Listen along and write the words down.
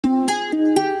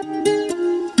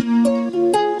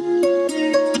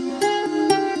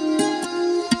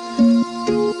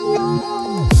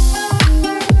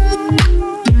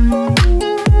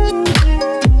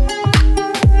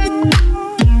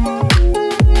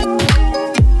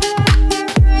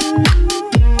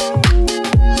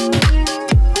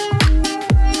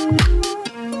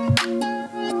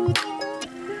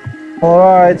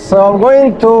Alright, so I'm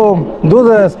going to do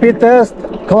the speed test,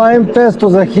 climb test to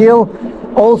the hill,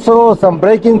 also some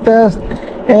braking test,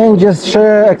 and just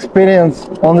share experience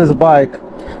on this bike.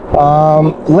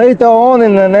 Later on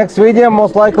in the next video,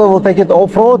 most likely we'll take it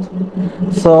off-road.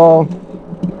 So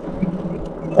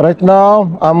right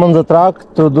now I'm on the track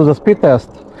to do the speed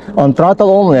test on throttle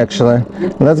only, actually.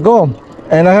 Let's go.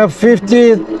 And I have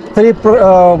 53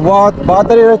 watt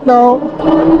battery right now,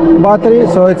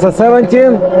 so it's a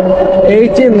 17,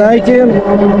 18, 19,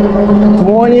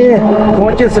 20,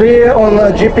 23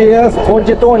 on GPS,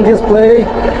 22 on display,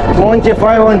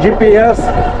 25 on GPS,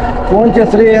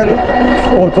 23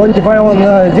 or 25 on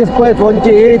display,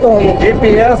 28 on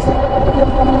GPS,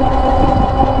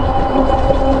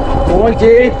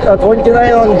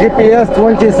 29 on GPS,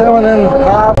 27 and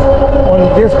half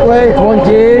on display,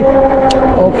 28.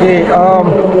 Okay,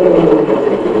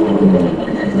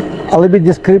 a little bit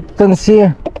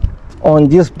discrepancy on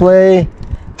display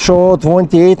showed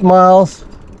 28 miles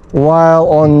while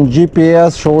on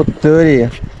GPS showed 30.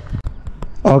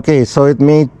 Okay, so it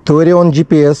made 30 on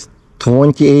GPS,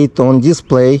 28 on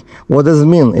display. What does it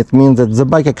mean? It means that the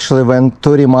bike actually went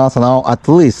 30 miles an hour, at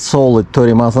least solid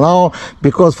 30 miles an hour,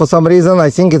 because for some reason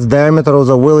I think its diameter of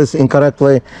the wheel is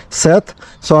incorrectly set.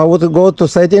 So I would go to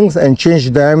settings and change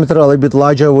diameter, a little bit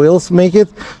larger wheels make it,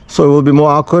 so it will be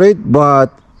more accurate.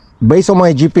 But based on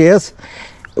my GPS,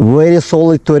 very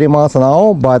solid 30 miles an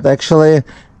hour, but actually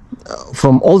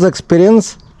from all the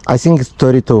experience I think it's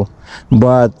 32.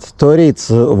 But 30, it's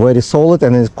very solid,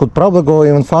 and it could probably go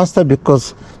even faster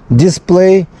because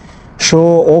display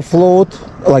show offload,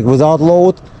 like without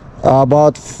load,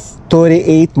 about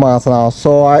 38 miles an hour.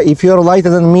 So if you're lighter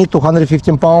than me,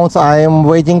 215 pounds, I am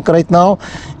waiting right now,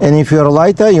 and if you're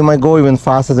lighter, you might go even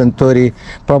faster than 30,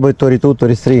 probably 32,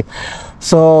 33.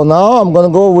 So now I'm gonna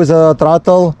go with a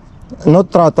throttle, not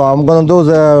throttle, I'm gonna do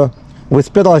the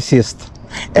with pedal assist.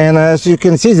 And as you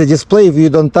can see, the display, if you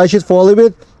don't touch it for a little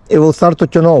bit, it will start to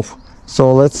turn off.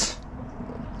 So let's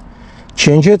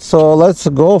change it. So let's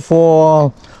go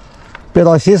for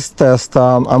pedal assist test.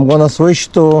 I'm gonna switch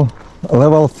to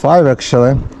level 5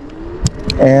 actually,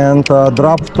 and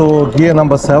drop to gear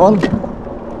number 7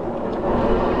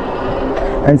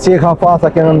 and see how fast I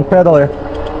can pedal it.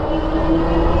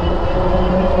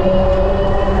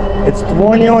 It's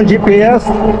 20 on GPS,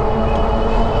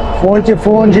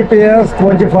 24 on GPS,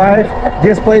 25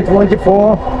 display,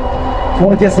 24,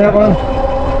 27,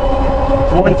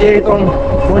 28 on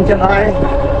 29,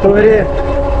 30,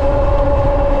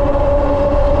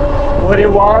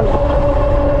 41,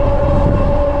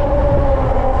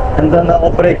 and then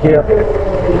I'll brake here.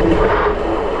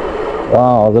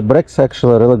 Wow, the brakes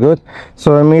actually really good.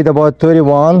 So I made about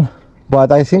 31,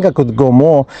 but I think I could go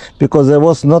more because there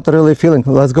was not really feeling.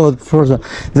 Let's go further.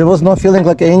 There was no feeling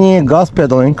like any gas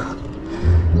pedaling.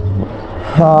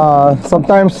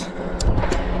 Sometimes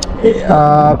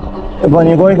when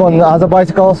you're going on other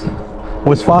bicycles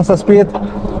with faster speed,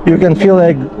 you can feel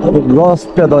like gas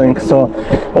pedaling. So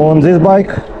on this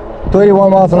bike,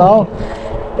 31 miles an hour,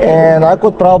 and I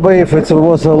could probably, if it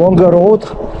was a longer road,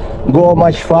 go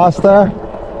much faster,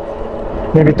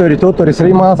 maybe 32,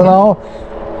 33 miles an hour,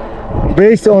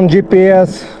 based on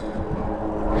GPS.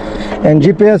 And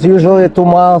GPS usually 2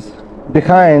 miles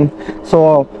behind,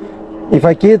 so if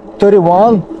I keep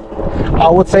 31, I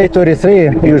would say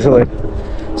 33 usually.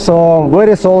 So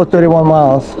very solid 31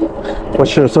 miles for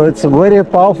sure. So it's a very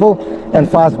powerful and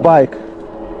fast bike,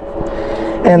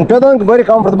 and pedaling very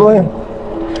comfortably.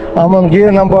 I'm on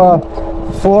gear number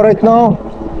 4 right now.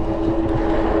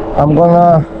 I'm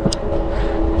gonna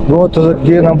go to the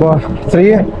gear number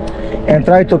 3 and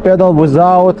try to pedal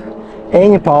without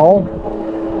any power.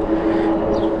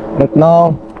 But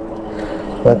now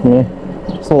let me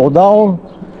slow down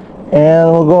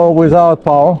and we'll go without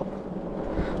power.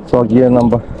 So gear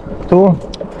number 2,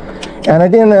 and I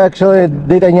didn't actually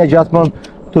did any adjustment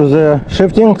to the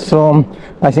shifting, so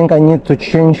I think I need to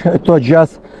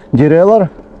adjust derailleur.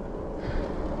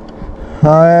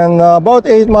 And about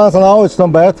 8 miles an hour, it's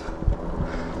not bad.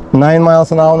 9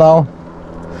 miles an hour now,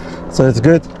 so it's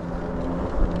good.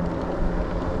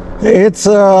 It's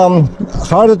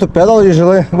harder to pedal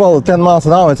usually. Well, 10 miles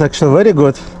an hour, it's actually very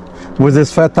good with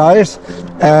these fat tires,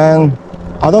 and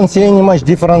I don't see any much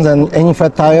difference than any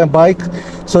fat tire bike.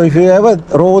 So if you ever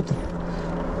rode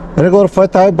regular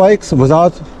fat tire bikes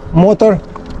without motor,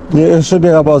 it should be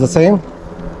about the same.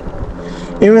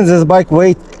 Even this bike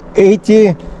weighed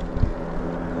 86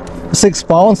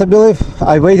 pounds, I believe.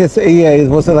 I weighted, yeah, it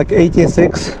was like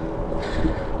 86,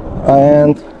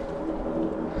 and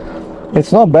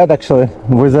it's not bad actually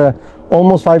with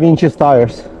almost 5 inches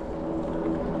tires.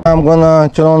 I'm gonna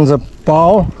turn on the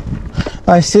power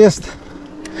assist,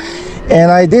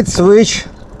 and I did switch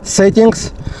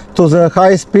settings to the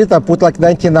high speed. I put like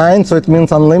 99, so it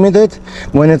means unlimited.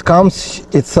 When it comes,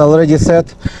 it's already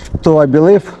set to, I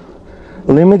believe,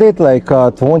 limited, like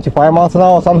 25 miles an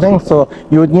hour or something. So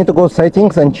you would need to go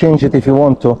settings and change it if you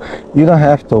want to. You don't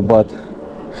have to, but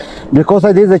because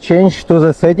I did the change to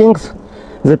the settings,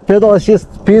 the pedal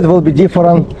assist speed will be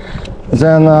different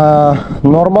than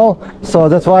normal, so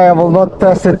that's why I will not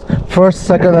test it first,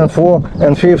 second and fourth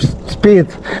and fifth speed,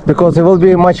 because it will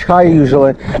be much higher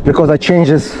usually, because I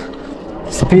changed this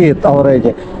speed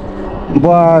already.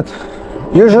 But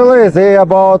usually they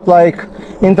about like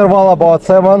interval about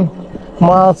 7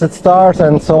 miles it starts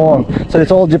and so on, so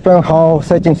it all depends how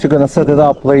settings you're gonna set it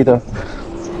up later.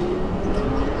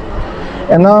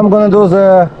 And now I'm gonna do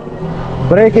the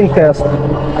braking test,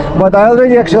 but I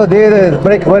already actually did it,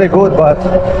 brake very good, but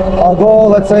I'll go,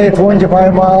 let's say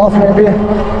 25 miles maybe,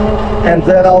 and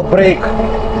then I'll brake.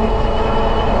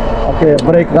 Okay,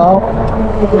 brake now.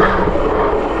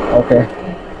 Okay,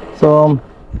 so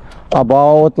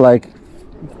about like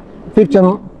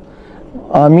 15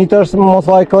 meters most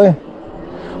likely,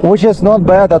 which is not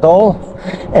bad at all.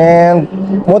 And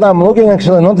what I'm looking,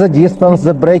 actually not the distance,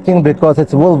 the braking, because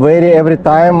it will vary every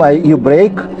time you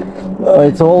brake.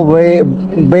 It's all way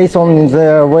based on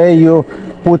the way you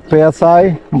put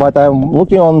PSI, but I'm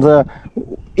looking on the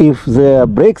if the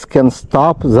brakes can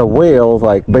stop the wheel,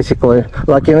 like basically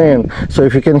locking in. So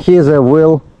if you can hear the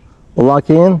wheel lock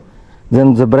in,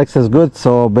 then the brakes is good.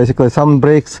 So basically some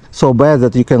brakes so bad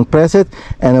that you can press it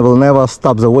and it will never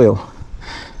stop the wheel.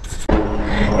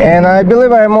 And I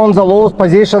believe I'm on the lowest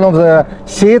position of the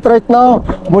seat right now,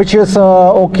 which is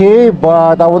okay,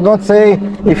 but I would not say,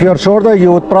 if you're shorter,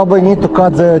 you would probably need to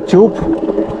cut the tube.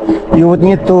 You would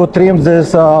need to trim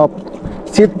this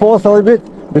seat post a little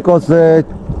bit, because the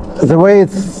way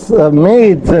it's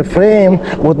made, the frame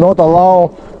would not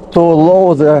allow to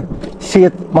lower the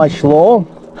seat much low,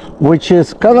 which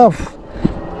is kind of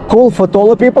cool for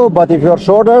taller people, but if you're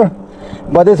shorter,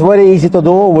 but it's very easy to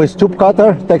do with tube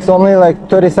cutter. Takes only like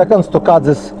 30 seconds to cut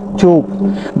this tube,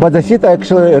 but the seat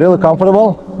actually really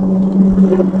comfortable.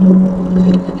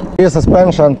 This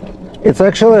suspension, it's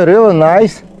actually really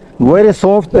nice, very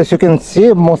soft, as you can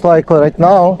see most likely right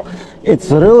now.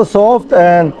 It's really soft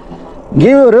and give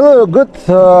you really good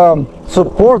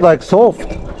support, like soft.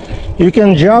 You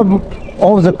can jump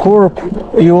off the curb,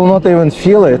 you will not even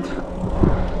feel it.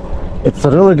 It's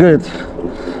really good.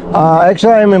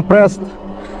 Actually, I'm impressed.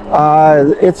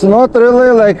 It's not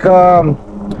really like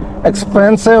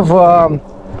expensive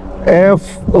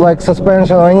like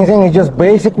suspension or anything. It's just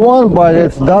basic one, but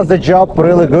it does the job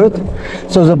really good.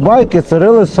 So the bike is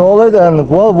really solid and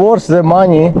well worth the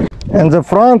money, and the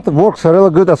front works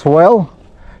really good as well.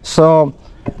 So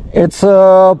it's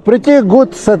a pretty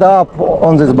good setup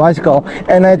on this bicycle,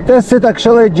 and I tested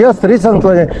actually just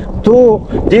recently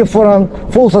 2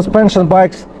 different full suspension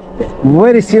bikes,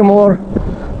 very similar,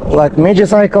 like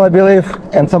Cycle I believe,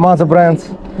 and some other brands,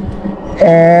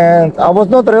 and I was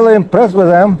not really impressed with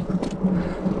them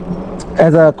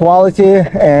as a quality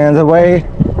and the way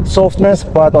softness,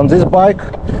 but on this bike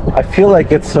I feel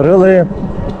like it's really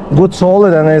good,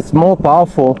 solid, and it's more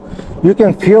powerful. You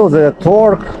can feel the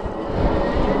torque,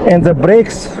 and the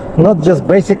brakes, not just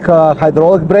basic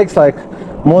hydraulic brakes like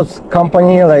most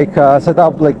company like set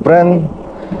up like brand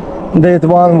did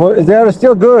one. They are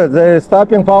still good, the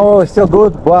stopping power is still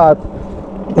good, but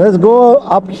let's go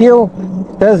uphill,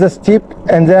 test the steep,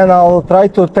 and then I'll try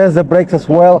to test the brakes as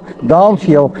well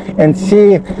downhill and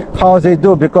see how they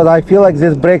do, because I feel like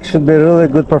this brake should be really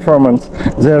good performance.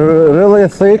 They're really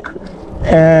thick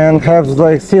and have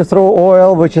like see-through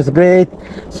oil, which is great.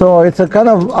 So it's a kind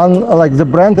of like the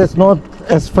brand is not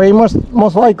as famous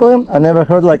most likely. I never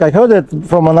heard, like I heard it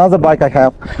from another bike I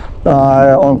have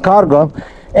on cargo,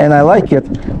 and I like it,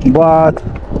 but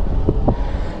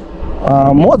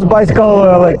most bicycle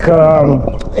like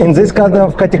in this kind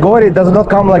of category does not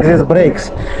come like these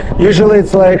brakes. Usually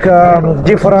it's like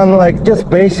different, like just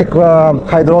basic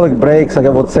hydraulic brakes, like I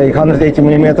would say 180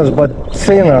 millimeters, but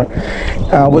thinner,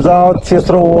 without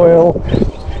see-through oil.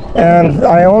 And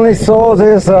I only saw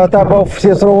this type of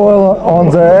see-through oil on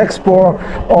the Expo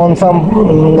on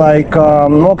some like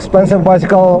more expensive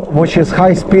bicycle, which is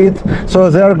high speed. So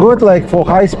they're good like for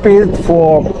high speed,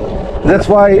 for that's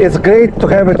why it's great to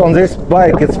have it on this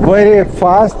bike. It's very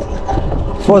fast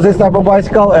for this type of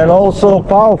bicycle and also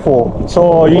powerful.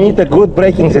 So you need a good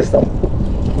braking system.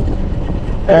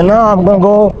 And now I'm gonna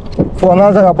go for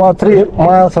another about 3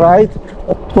 miles ride,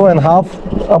 2.5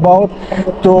 about,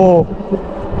 to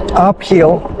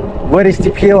uphill, very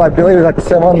steep hill, I believe like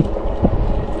 7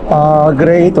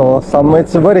 great, or some,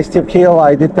 it's a very steep hill.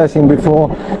 I did testing before,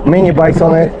 many bikes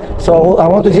on it, so I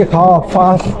want to see how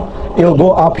fast it'll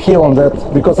go uphill on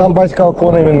that, because some bicycle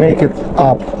can't even make it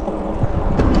up.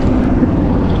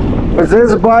 With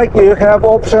this bike you have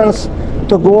options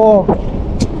to go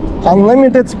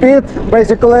unlimited speed,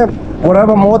 basically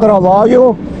whatever motor allow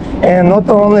you. And not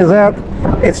only that,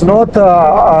 it's not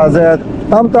the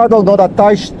thumb throttle not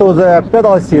attached to the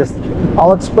pedal assist.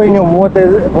 I'll explain you what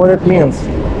it means.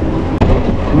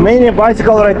 Many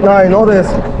bicycles right now, you notice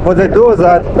what they do is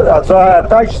that they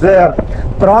attach the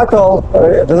throttle,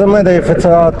 doesn't matter if it's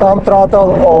a thumb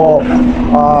throttle or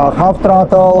half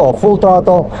throttle or full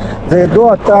throttle, they do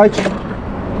attach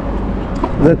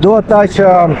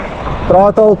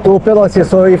throttle to pedal assist.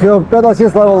 So if your pedal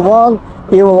assist level 1,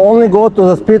 it will only go to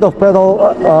the speed of pedal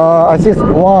assist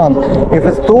 1. If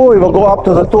it's 2, it will go up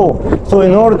to the 2. So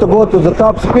in order to go to the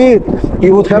top speed,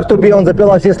 you would have to be on the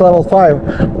pedal assist level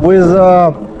 5. With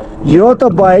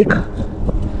Yotobike,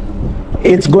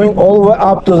 it's going all the way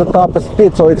up to the top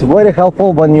speed, so it's very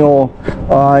helpful when you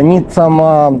need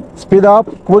some speed up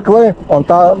quickly on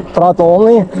throttle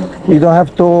only. You don't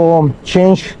have to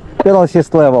change pedal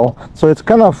assist level, so it's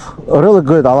kind of really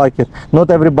good. I like it.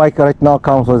 Not every bike right now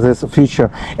comes with this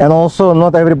feature, and also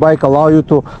not every bike allow you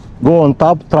to go on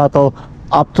top throttle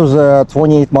up to the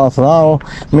 28 miles an hour.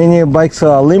 Many bikes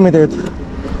are limited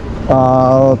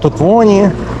to 20,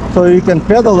 so you can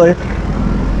pedal it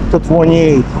to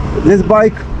 28. This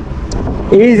bike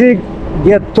easy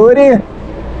get 30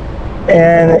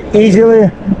 and easily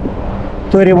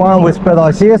 31 with pedal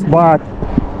assist, but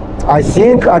I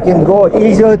think I can go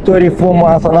easily 34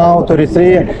 miles an hour,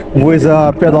 33 with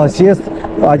pedal assist.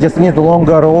 I just need a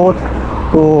longer road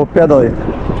to pedal it.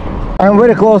 I'm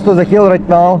very close to the hill right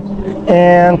now,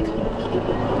 and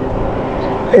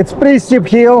it's pretty steep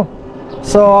hill,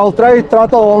 so I'll try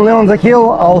throttle only on the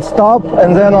hill. I'll stop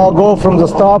and then I'll go from the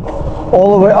stop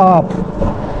all the way up.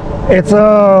 It's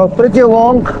a pretty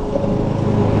long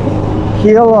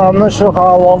hill. I'm not sure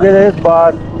how long it is,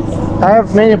 but I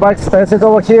have many bikes tested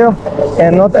over here,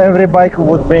 and not every bike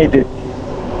would make it.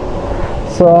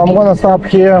 So I'm gonna stop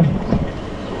here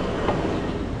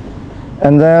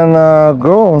and then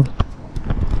go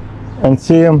and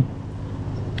see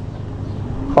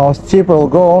how steep it will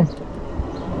go,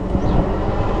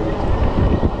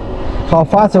 how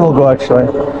fast it will go actually.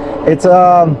 It's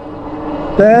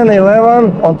 10,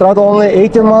 11, on throttle only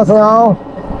 18 miles an hour.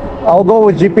 I'll go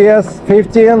with GPS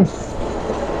 15,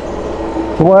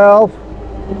 12,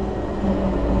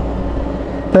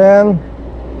 10,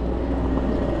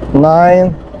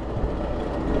 9,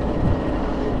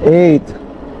 8.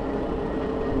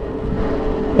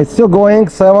 It's still going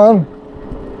 7.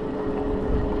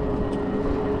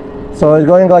 So it's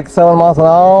going like 7 miles an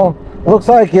hour. Looks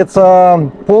like it's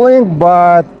pulling,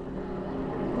 but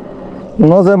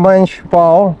not that much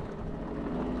power.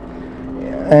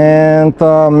 And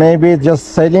maybe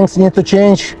just settings need to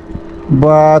change.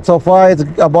 But so far it's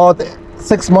about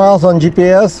 6 miles on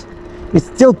GPS. It's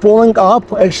still pulling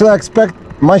up. Actually, I expect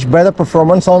much better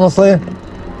performance, honestly.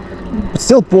 It's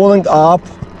still pulling up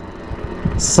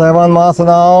 7 miles an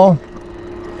hour.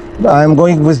 I'm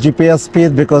going with GPS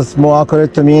speed because it's more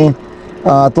accurate to me.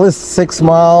 At least 6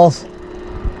 miles.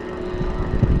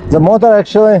 The motor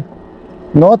actually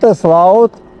not as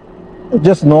loud,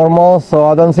 just normal, so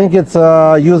I don't think it's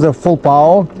use a full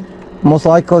power. Most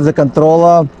likely the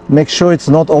controller, make sure it's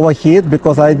not overheat,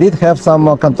 because I did have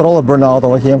some controller burnout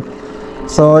over here.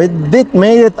 So it did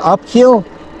made it uphill.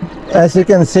 As you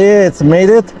can see, it's made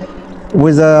it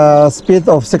with a speed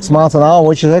of 6 miles an hour,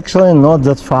 which is actually not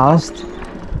that fast.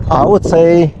 I would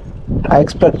say I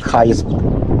expect highest,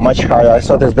 much higher. I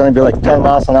thought it's going to be like 10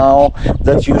 miles an hour.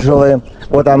 That's usually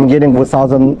what I'm getting with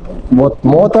 1000-watt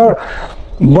motor,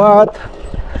 but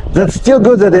that's still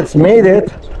good that it's made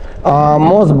it.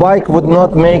 Most bike would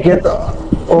not make it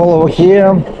all over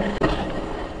here.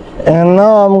 And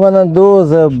now I'm gonna do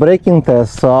the braking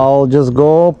test. So I'll just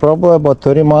go probably about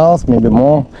 30 miles, maybe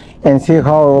more, and see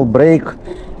how it will brake.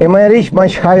 It may reach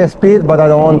much higher speed, but I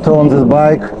don't want to on this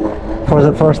bike for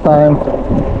the first time.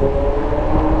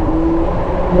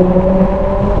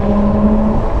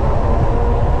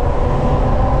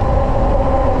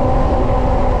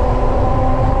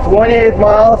 28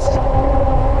 miles.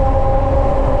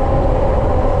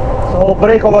 So we'll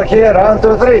brake over here, 1,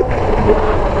 2, 3.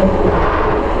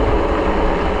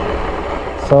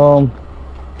 So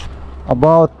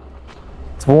about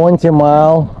 20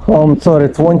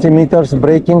 meters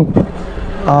braking,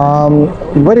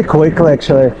 very quickly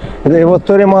actually. It was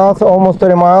 30 miles, almost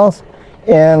 30 miles,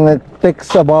 and it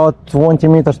takes about 20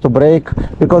 meters to brake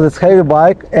because it's heavy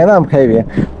bike and I'm heavy.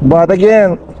 But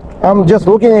again, I'm just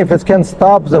looking if it can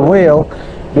stop the wheel,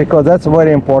 because that's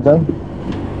very important.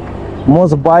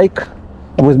 Most bike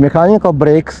with mechanical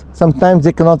brakes, sometimes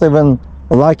they cannot even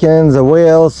lock in the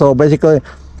wheel, so basically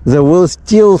the wheel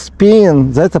still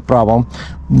spin. That's a problem.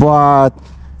 But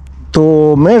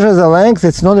to measure the length,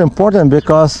 it's not important,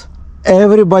 because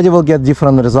everybody will get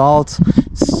different results.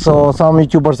 So some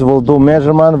YouTubers will do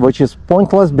measurement, which is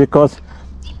pointless, because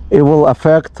it will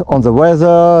affect on the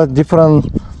weather, different.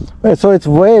 So it's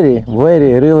really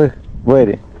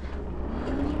vary.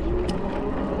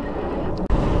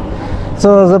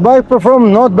 So the bike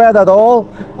performed not bad at all.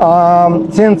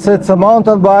 Since it's a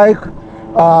mountain bike,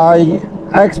 I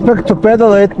expect to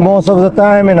pedal it most of the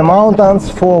time in the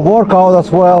mountains for workout as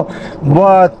well.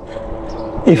 But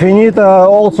if you need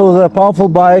also the powerful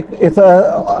bike, it's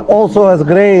also as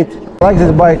great. I like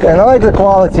this bike, and I like the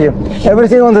quality.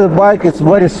 Everything on the bike is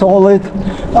very solid,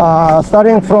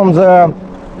 starting from the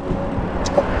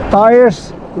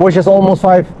tires, which is almost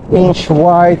 5-inch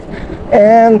wide,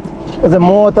 and the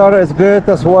motor is good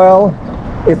as well.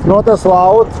 It's not as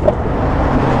loud,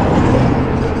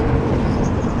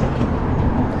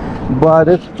 but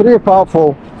it's pretty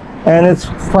powerful and it's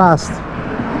fast.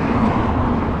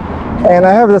 And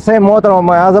I have the same motor on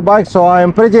my other bike, so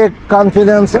I'm pretty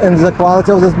confident in the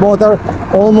quality of this motor.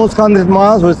 Almost 100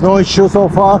 miles with no issue so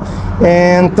far,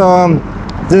 and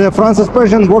the front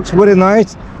suspension works very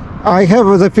nice. I have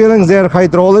the feeling they're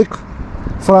hydraulic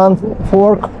front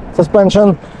fork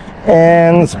suspension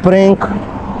and spring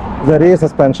the rear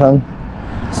suspension.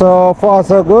 So far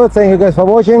so good. Thank you guys for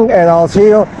watching, and I'll see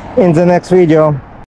you in the next video.